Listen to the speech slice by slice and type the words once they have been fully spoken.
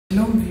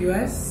Shalom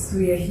viewers,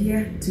 we are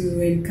here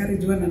to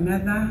encourage one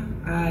another.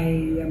 I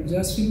am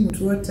Josephine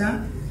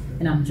Mutuota.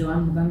 And I'm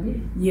Joanne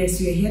Mugambi. Yes,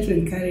 we are here to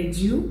encourage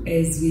you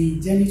as we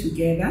journey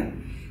together.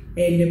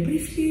 And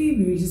briefly,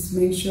 we will just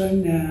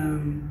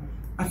mention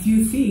a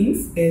few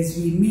things as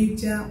we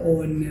major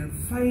on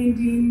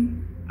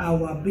finding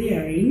our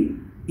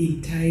bearing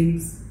in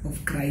times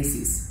of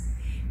crisis.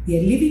 We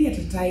are living at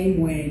a time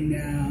when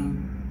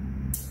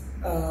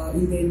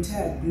in the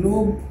entire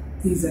globe,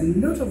 there is a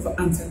lot of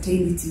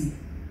uncertainty.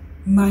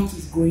 Much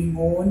is going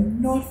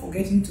on, not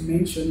forgetting to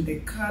mention the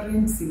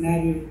current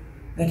scenario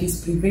that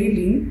is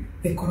prevailing,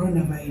 the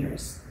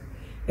coronavirus.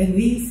 And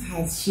this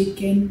has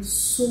shaken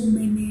so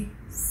many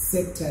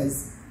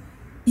sectors.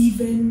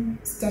 Even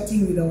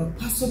starting with our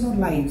personal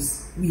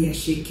lives, we are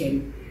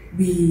shaken.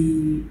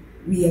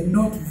 We are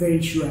not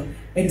very sure.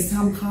 And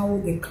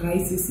somehow the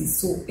crisis is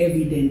so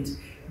evident.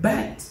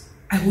 But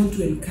I want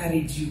to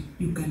encourage you,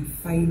 you can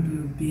find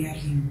your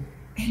bearing.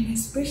 And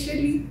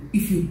especially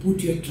if you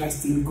put your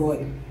trust in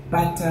God.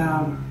 But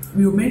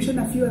we will mention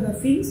a few other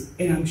things,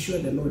 and I'm sure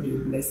the Lord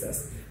will bless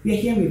us. We are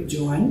here with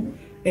Joan,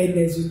 and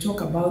as we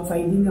talk about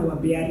finding our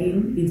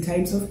bearing in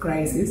times of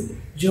crisis,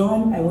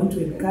 Joan, I want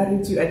to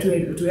encourage you,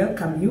 to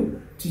welcome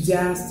you to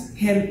just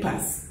help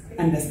us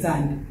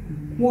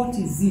understand what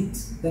is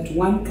it that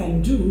one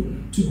can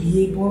do to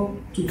be able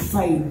to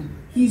find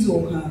his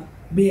or her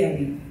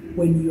bearing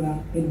when you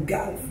are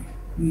engulfed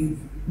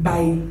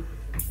by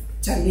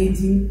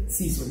challenging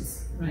seasons.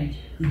 Right.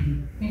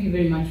 Thank you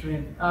very much,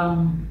 Rev.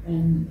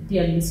 And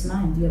dear listener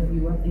and dear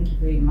viewer, thank you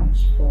very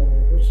much for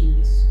watching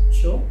this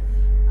show.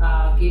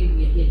 Again,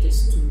 we are here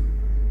just to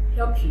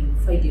help you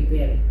find your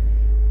bearing.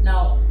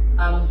 Now,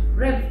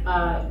 Rev,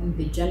 in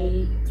the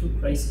journey through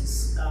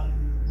crisis,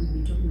 we've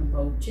been talking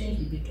about change,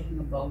 we've been talking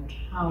about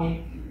how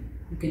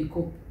you can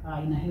cope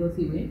in a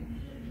healthy way.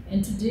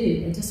 And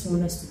today, I just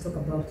want us to talk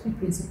about 3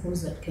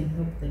 principles that can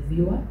help the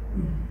viewer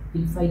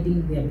in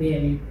finding their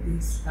bearing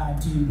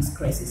during this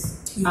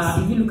crisis.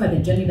 If you look at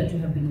the journey that we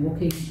have been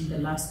walking in the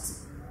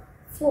last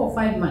 4 or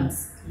 5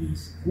 months,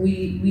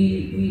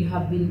 we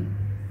have been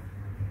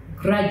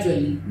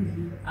gradually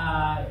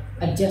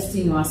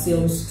adjusting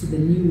ourselves to the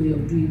new way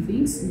of doing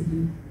things.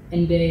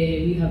 And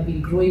we have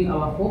been growing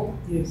our hope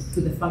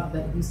to the fact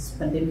that this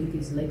pandemic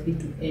is likely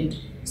to end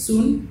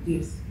soon.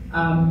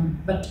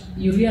 But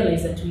you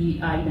realize that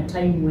we are in a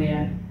time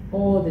where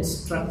all the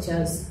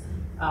structures,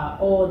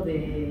 all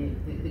the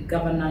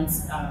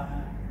governance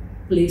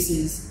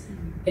places,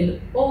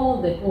 and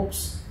all the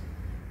hopes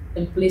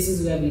and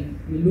places where we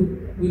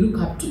look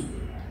up to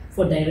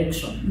for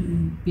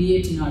direction, be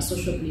it in our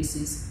social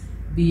places,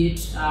 be it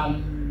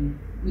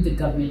with the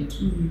government.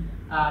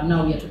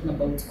 Now we are talking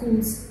about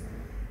schools.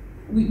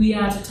 We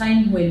are at a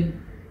time when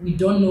we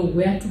don't know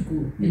where to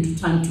go and to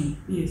turn to,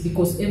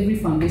 because every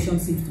foundation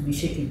seems to be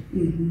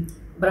shaking.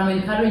 But I'm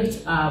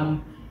encouraged,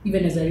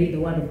 even as I read the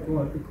Word of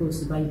God,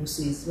 because the Bible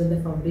says, when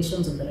the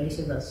foundations of the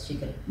righteous are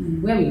shaken,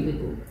 where will they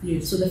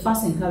go? So the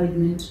first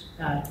encouragement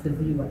to the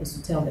viewer is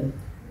to tell them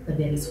that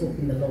there is hope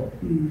in the Lord.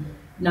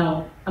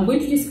 Now, I'm going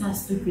to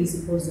discuss 3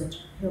 principles that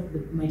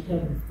might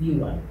help the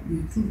viewer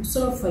to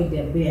sort of find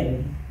their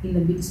bearing in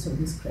the midst of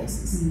this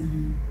crisis.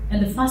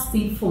 And the first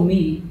thing for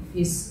me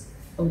is,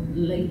 I would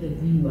like the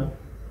viewer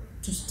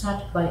to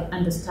start by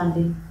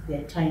understanding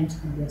their times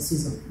and their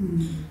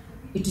season.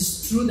 It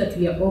is true that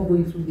we are all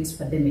going through this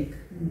pandemic,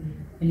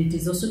 and it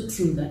is also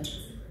true that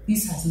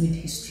this has made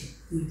history.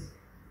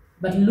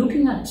 But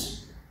looking at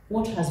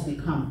what has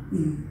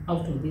become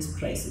out of this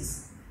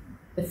crisis,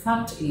 the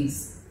fact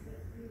is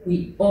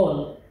we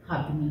all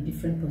have been in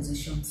different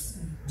positions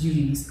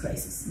during this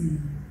crisis.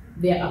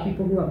 There are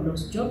people who have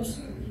lost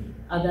jobs,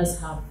 others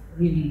have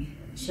really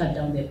shut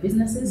down their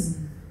businesses.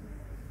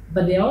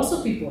 But there are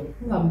also people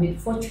who have made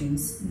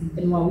fortunes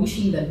and were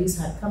wishing that this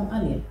had come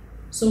earlier.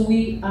 So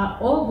we are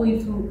all going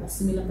through a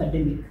similar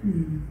pandemic,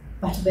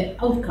 but the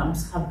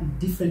outcomes have been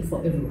different for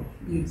everyone.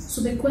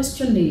 So the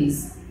question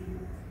is,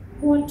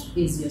 what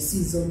is your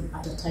season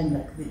at a time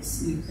like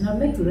this? And I'd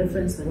like to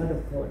reference the Word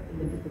of God in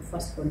the book of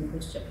 1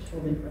 Chronicles chapter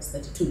 12 and verse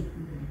 32,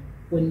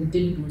 when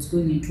David was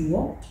going into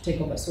war to take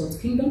over Saul's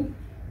kingdom.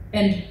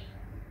 And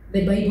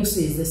the Bible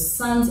says, the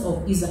sons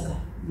of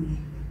Issachar,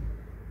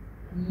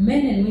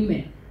 men and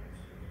women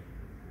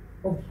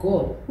of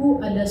God, who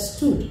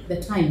understood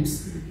the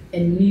times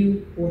and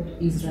knew what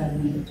Israel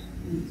needed.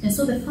 And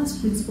so the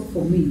first principle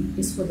for me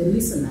is for the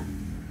listener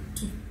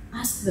to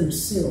ask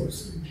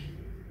themselves,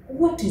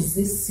 what is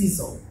this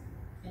season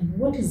and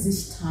what is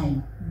this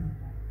time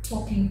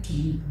talking to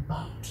me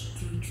about?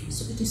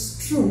 So it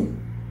is true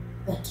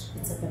that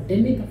it's a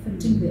pandemic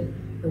affecting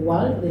the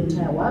world, the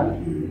entire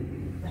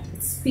world, but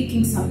it's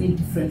speaking something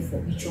different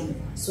for each one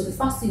of us. So the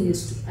first thing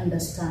is to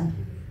understand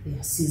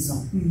their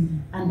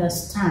season.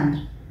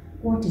 Understand,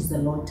 what is the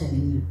Lord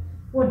telling you?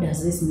 What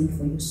does this mean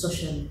for you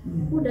socially?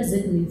 What does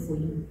it mean for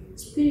you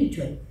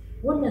spiritually?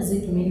 What does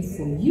it mean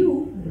for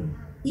you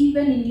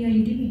even in your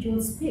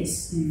individual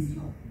space?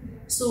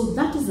 So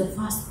that is the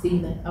first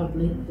thing that I would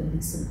like the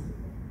listener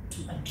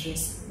to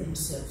address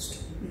themselves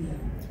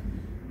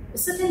to. The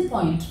second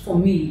point for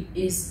me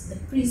is the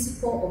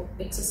principle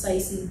of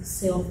exercising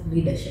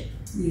self-leadership.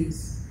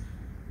 Yes.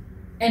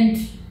 And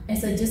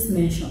as I just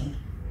mentioned,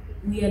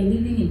 we are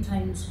living in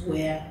times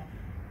where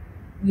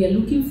we are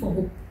looking for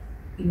hope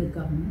in the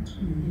government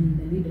and in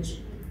the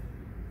leadership,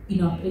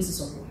 in our places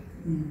of work,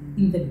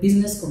 in the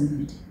business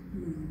community,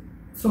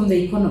 from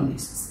the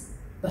economists,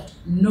 but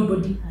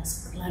nobody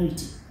has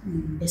clarity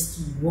as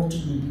to what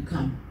will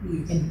become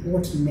and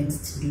what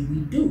next do we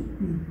do.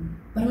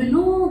 But when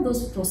all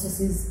those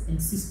processes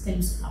and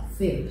systems have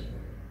failed,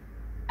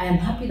 I am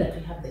happy that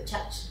we have the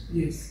church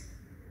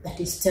that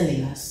is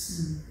telling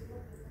us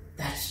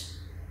that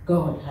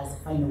God has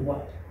the final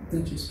word.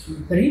 That is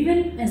true. But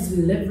even as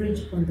we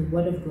leverage on the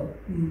word of God,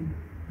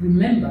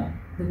 remember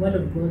the word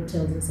of God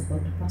tells us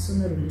about a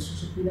personal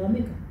relationship with our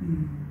Maker.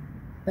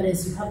 But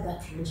as you have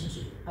that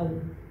relationship, I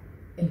will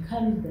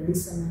encourage the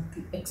listener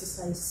to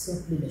exercise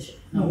self-leadership.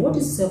 Now, what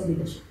is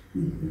self-leadership?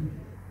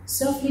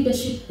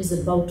 Self-leadership is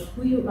about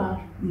who you are,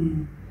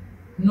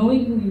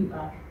 knowing who you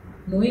are,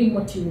 knowing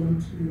what you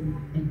want,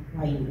 and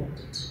why you want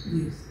it.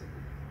 Yes.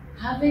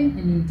 Having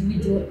an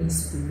individual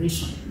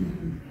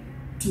inspiration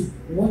to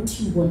what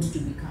you want to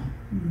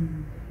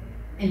become.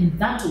 And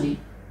that way,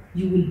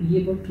 you will be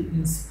able to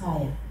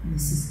inspire the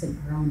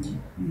system around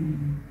you.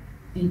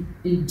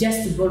 And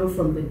just to borrow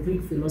from the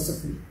Greek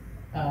philosophy,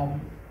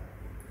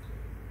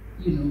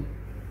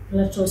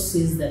 Plato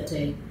says that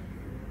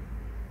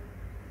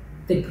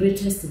the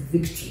greatest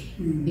victory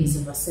is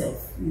over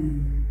self.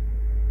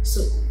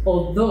 So,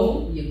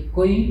 although you're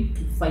going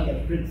to fight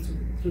a breakthrough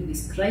through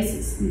this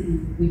crisis,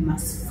 we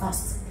must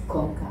first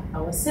conquer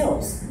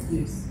ourselves.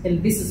 Yes.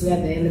 And this is where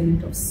the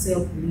element of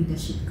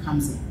self-leadership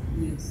comes in.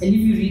 Yes. And if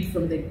you read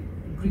from the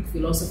Greek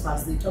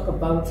philosophers, they talk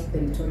about the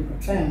rhetorical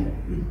triangle.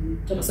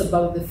 It talks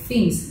about the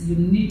things you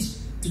need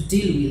to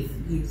deal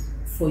with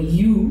for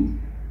you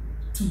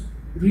to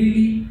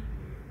really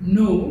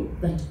know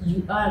that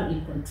you are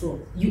in control.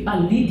 You are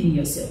leading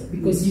yourself,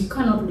 because you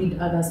cannot lead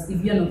others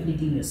if you are not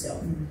leading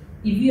yourself.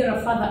 If you are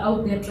a father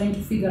out there trying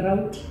to figure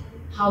out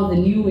how the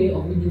new way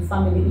of leading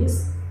family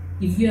is,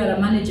 if you are a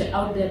manager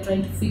out there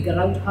trying to figure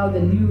out how the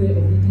new way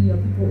of leading your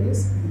people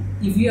is,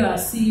 if you are a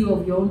CEO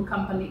of your own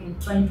company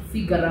and trying to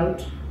figure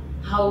out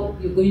how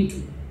you're going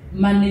to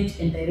manage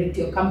and direct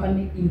your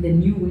company in the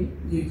new way,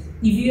 if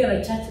you are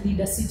a church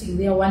leader sitting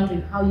there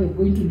wondering how you're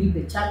going to lead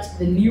the church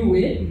the new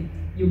way,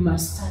 you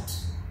must start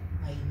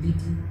by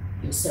leading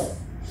yourself.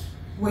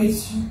 When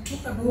you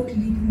talk about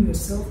leading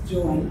yourself,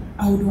 Joan,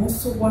 I would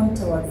also want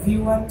our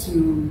viewer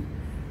to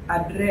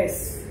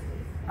address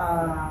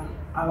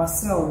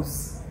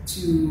ourselves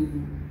to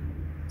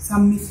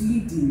some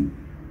misleading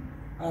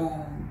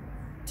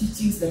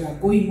teachings that are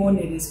going on,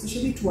 and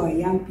especially to our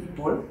young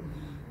people,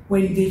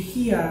 when they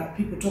hear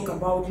people talk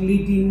about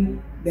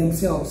leading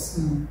themselves.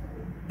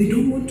 They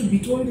don't want to be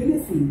told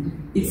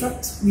anything. In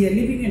fact, we are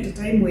living at a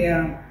time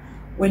where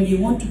when you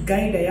want to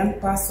guide a young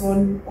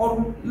person,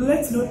 or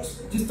let's not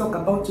just talk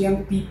about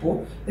young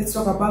people, let's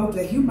talk about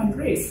the human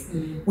race.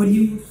 When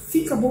you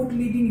think about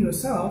leading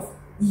yourself,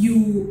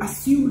 you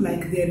assume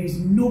like there is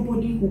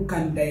nobody who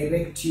can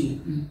direct you.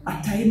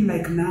 A time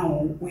like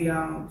now,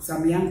 where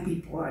some young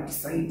people are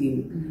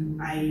deciding,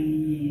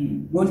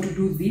 I want to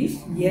do this,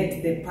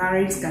 yet the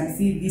parents can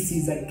see this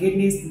is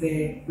against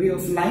the way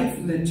of life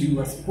that you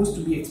are supposed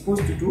to be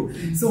exposed to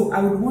do. So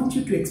I would want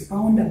you to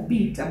expound a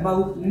bit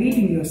about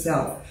leading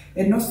yourself,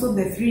 and also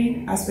the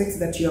three aspects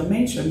that you are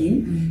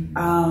mentioning,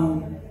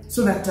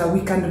 so that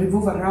we can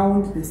revolve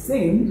around the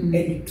same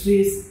and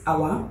trace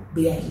our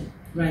bearing.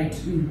 Right.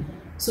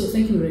 So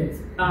thank you, Rev.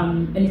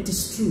 And it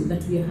is true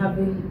that we are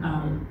having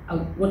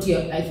what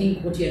you're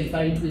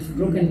referring to is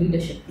broken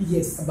leadership.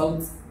 Yes.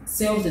 About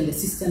selves and the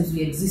systems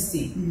we exist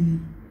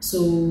in. So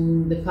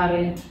the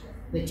parent,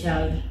 the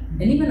child,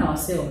 and even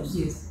ourselves.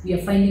 Yes. We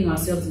are finding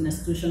ourselves in a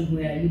situation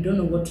where you don't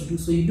know what to do,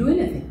 so you do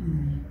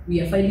anything.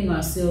 We are finding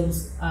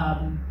ourselves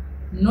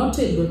not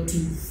able to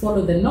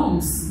follow the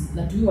norms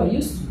that we were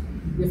used to.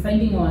 We are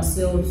finding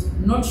ourselves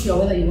not sure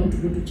whether you want to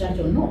go to church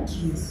or not.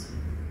 Yes.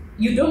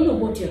 You don't know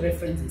what your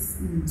reference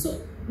is.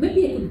 So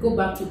maybe I could go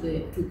back to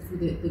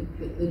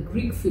the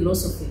Greek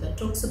philosophy that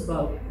talks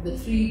about the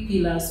three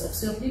pillars of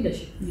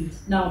self-leadership. Yes.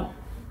 Now,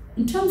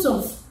 in terms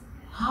of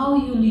how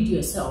you lead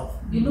yourself,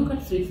 you look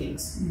at three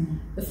things.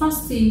 The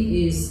first thing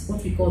is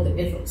what we call the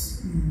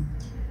ethos.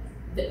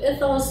 The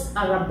ethos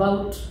are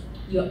about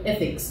your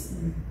ethics.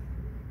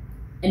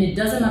 And it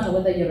doesn't matter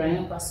whether you're a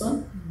young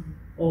person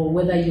or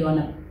whether you're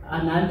an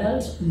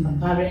adult, a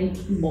parent,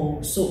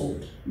 or so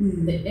old.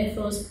 The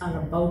ethos are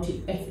about your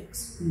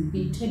ethics,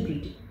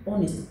 integrity,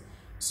 honesty.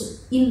 So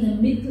in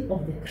the middle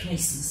of the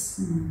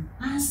crisis,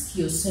 ask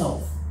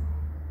yourself,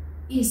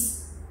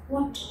 is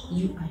what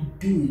you are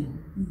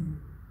doing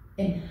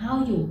and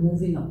how you're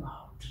moving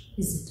about,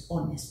 is it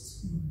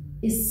honest?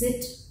 Is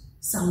it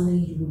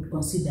something you would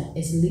consider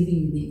as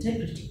living with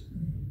integrity?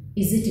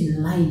 Is it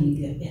in line with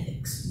your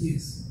ethics?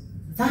 Yes.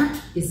 That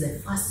is the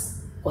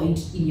first point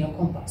in your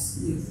compass.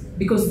 Yes.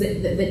 Because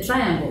the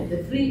triangle,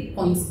 the 3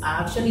 points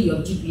are actually your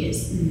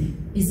GPS.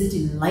 Is it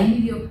in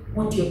line with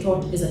what you're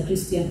taught as a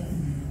Christian?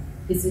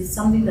 Is it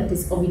something that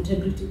is of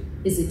integrity?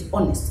 Is it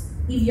honest?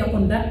 If you're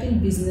conducting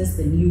business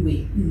the new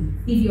way,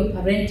 if you're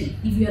parenting,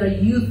 if you're a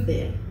youth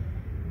there,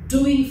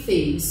 doing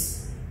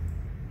things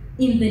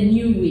in the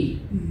new way,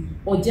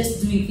 or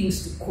just doing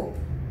things to cope,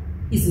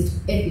 is it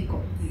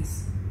ethical?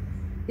 Yes.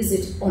 Is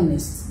it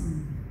honest?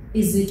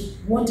 Is it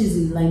what is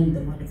in line with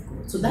the Word of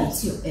God? So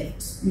that's your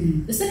ethics.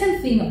 The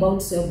second thing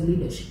about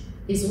self-leadership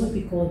is what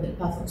we call the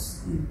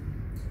pathos.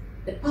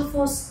 The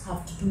pathos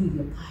have to do with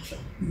your passion.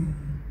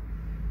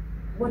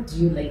 What do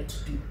you like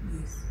to do?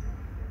 Yes.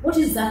 What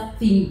is that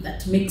thing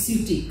that makes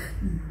you tick?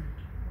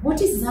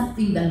 What is that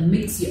thing that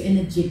makes your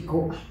energy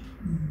go up?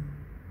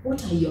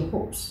 What are your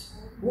hopes?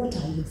 What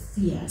are your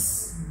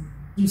fears?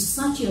 You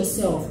search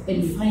yourself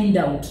and find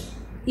out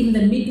in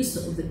the midst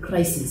of the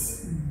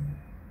crisis,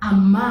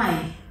 am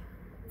I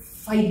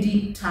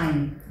finding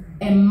time?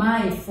 Am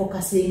I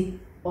focusing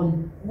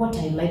on what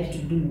I like to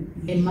do?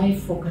 Am I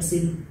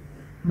focusing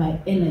my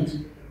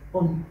energy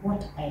on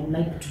what I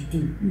like to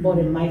do? Or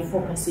am I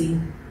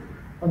focusing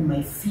on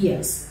my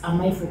fears?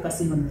 Am I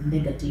focusing on the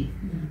negative?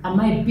 Am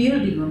I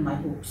building on my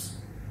hopes?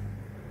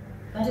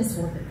 That is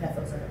what the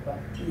pathos are about.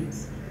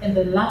 Yes. And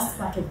the last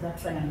part of that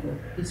triangle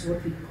is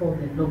what we call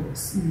the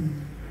logos.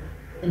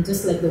 And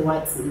just like the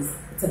word says,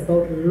 it's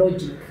about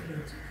logic.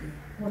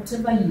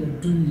 Whatever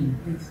you're doing,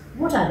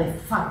 what are the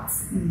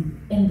facts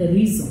and the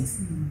reasons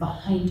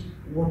behind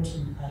what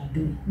you are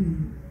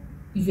doing?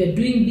 If you're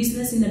doing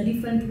business in a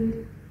different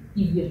way,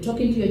 if you're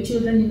talking to your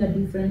children in a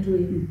different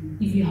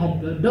way, if you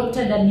had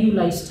adopted a new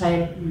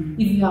lifestyle,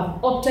 if you have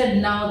opted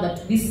now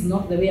that this is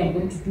not the way I'm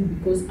going to do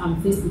because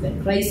I'm faced with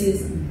a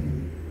crisis,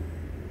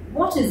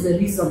 what is the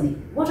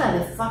reasoning? What are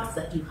the facts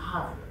that you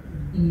have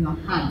in your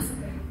hands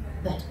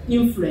that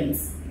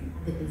influence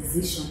the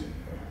decision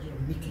that you're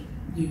making?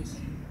 Yes.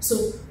 So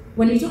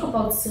when you talk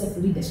about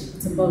self-leadership,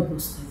 it's about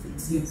those 3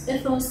 things. Yes.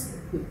 Ethos,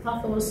 your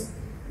pathos,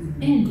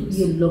 and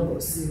your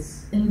logos.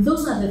 Yes. And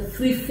those are the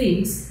 3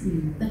 things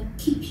that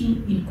keep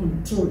you in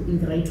control in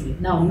the right way.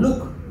 Now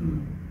look,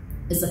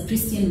 as a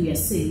Christian, we are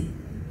saying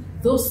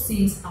those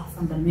things are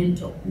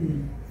fundamental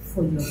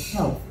for your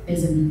health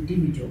as an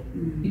individual.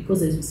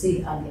 Because as we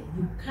said earlier,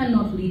 you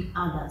cannot lead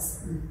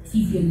others if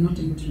you're not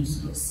able to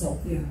lead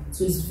yourself. Yeah.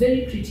 So it's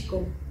very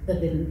critical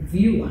that the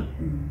viewer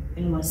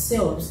and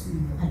ourselves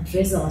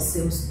address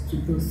ourselves to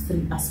those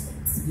 3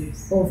 aspects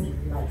Yes. of your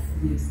life.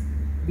 Yes.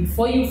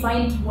 Before you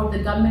find what the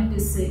government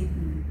is saying,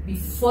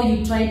 before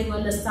you try to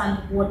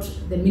understand what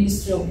the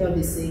Ministry of Health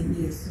is saying,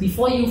 Yes.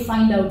 before you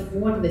find out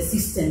what the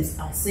systems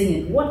are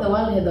saying and what the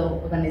World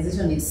Health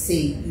Organization is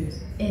saying,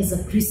 Yes. as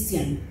a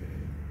Christian,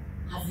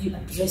 have you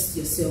addressed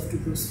yourself to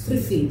those 3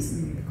 things?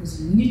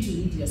 Because you need to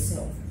lead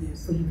yourself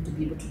for you to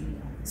be able to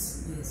lead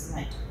others. Yes.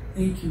 Right.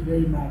 Thank you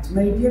very much.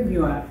 My dear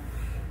viewer,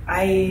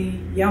 I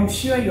am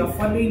sure you are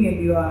following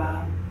and you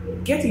are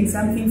getting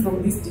something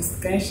from this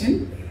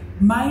discussion.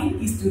 Mine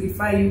is to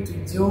refer you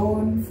to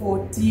John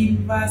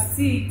 14 verse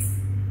 6.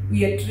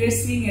 We are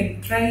tracing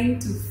and trying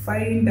to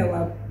find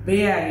our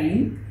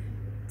bearing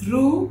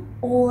through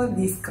all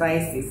these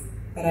crises.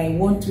 But I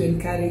want to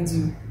encourage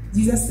you.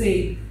 Jesus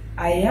said,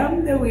 I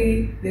am the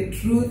way, the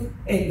truth,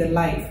 and the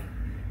life.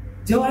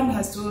 John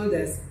has told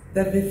us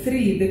that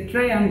the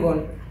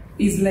triangle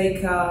is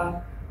like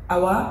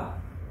our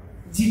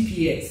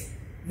GPS.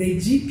 The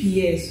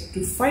GPS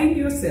to find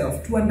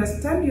yourself, to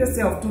understand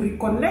yourself, to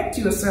recollect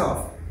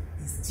yourself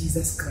is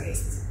Jesus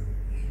Christ.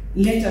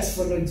 Let us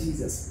follow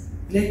Jesus.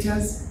 Let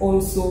us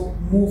also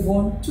move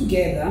on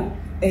together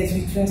as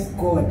we trust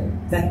God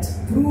that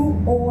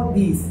through all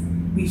this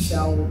we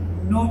shall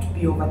not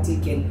be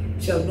overtaken,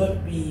 shall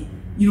not be,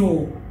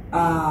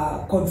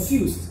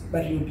 confused,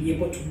 but we'll be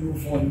able to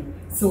move on.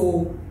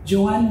 So,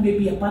 Joanne,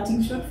 maybe a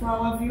parting shot for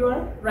our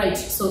viewer? Right,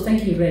 so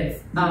thank you,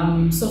 Rev.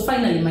 So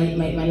finally,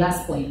 my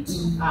last point.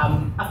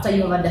 After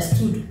you have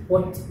understood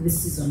what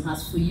this season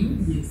has for you,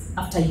 Yes.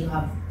 after you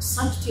have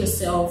searched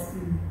yourself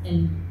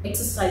and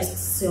exercised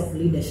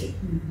self-leadership,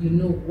 you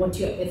know what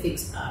your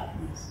ethics are,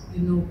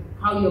 you know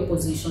how you're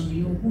positioned,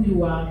 you know who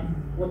you are,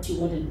 what you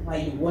want and why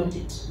you want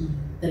it.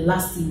 The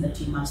last thing that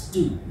you must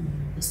do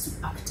is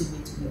to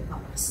activate your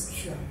purpose.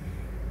 Sure.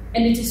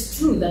 And it is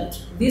true that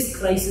this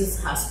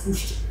crisis has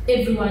pushed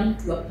everyone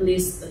to a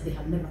place that they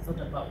have never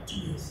thought about.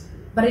 Yes.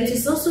 But it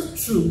is also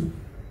true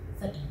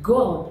that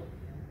God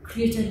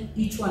created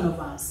each one of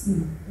us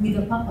with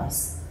a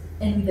purpose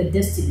and with a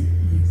destiny.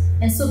 Yes.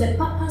 And so the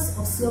purpose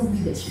of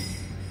self-leadership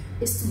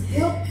is to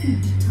help you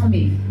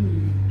determine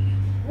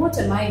what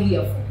am I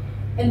here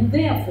for, and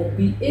therefore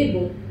be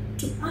able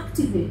to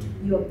activate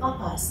your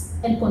purpose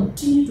and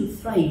continue to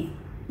thrive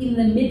in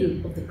the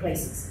middle of the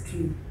crisis.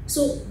 True.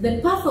 So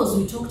the pathos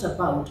we talked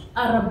about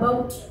are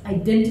about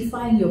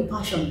identifying your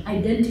passion,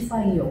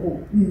 identifying your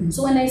hope.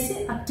 So when I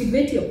say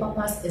activate your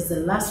purpose as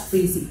the last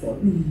principle,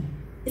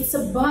 it's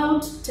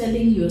about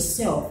telling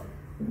yourself,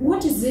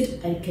 what is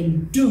it I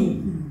can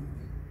do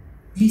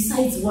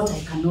besides what I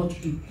cannot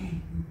do?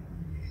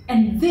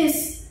 And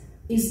this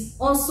is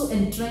also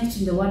entrenched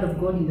in the word of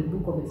God in the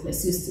book of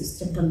Ecclesiastes,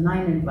 chapter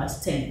 9 and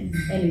verse 10.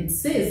 And it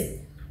says,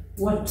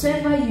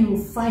 whatever you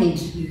find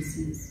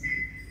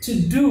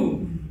to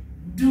do,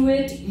 do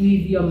it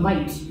with your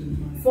might.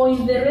 For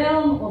in the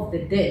realm of the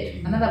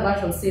dead, another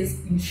version says,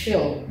 in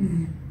Sheol,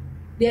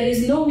 there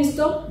is no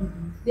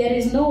wisdom, there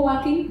is no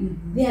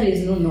working, there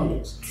is no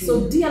knowledge.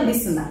 So dear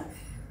listener,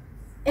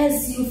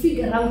 as you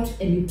figure out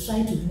and you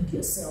try to do it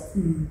yourself,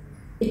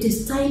 it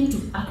is time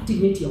to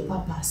activate your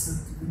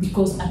purpose,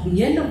 because at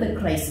the end of the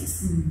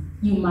crisis,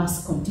 you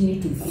must continue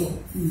to grow.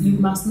 You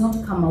must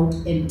not come out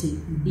empty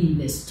in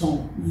the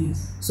storm.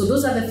 Yes. So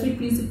those are the 3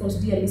 principles,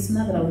 dear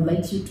listener, that I would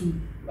like you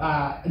to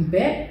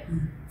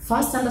embed.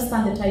 First,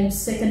 understand the times.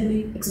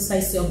 Secondly,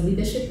 exercise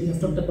self-leadership. We have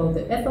talked about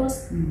the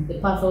ethos, the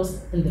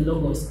pathos, and the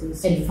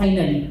logos. And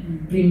finally,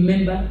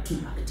 remember to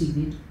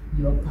activate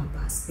your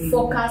purpose.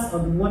 Focus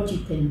on what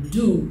you can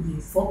do.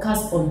 Focus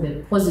on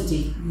the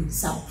positive.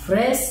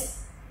 Suppress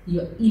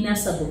your inner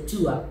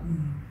saboteur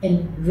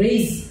and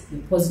raise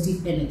your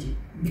positive energy,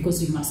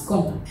 because you must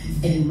conquer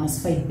and you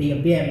must fight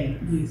bearing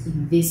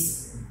in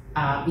this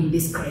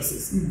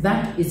crisis.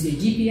 That is your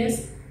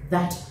GPS.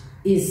 That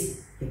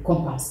is the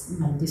compass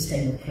at this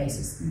time of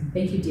crisis.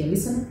 Thank you, dear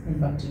listener, and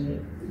back to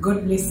you.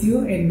 God bless you,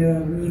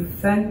 and we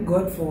thank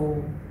God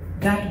for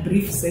that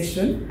brief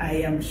session. I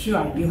am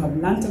sure you have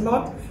learned a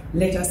lot.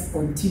 Let us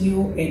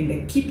continue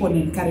and keep on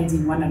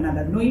encouraging one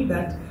another, knowing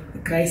that the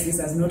crisis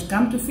has not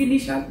come to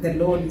finish us. The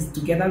Lord is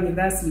together with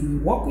us. He will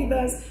walk with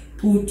us.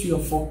 Put your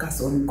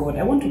focus on God.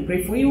 I want to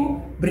pray for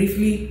you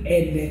briefly,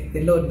 and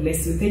the Lord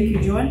bless you. Thank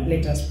you, Joan.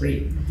 Let us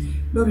pray.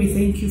 Lord, we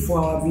thank you for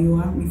our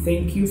viewer. We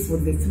thank you for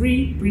the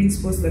 3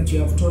 principles that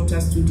you have taught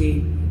us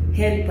today.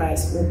 Help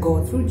us, oh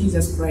God, through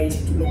Jesus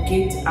Christ, to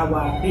locate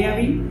our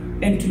bearing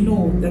and to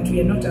know that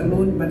we are not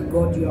alone, but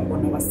God, you are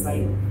on our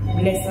side.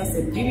 Bless us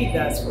and be with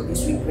us. For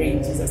this we pray in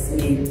Jesus'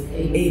 name.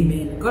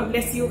 Amen. God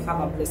bless you. Have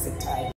a blessed time.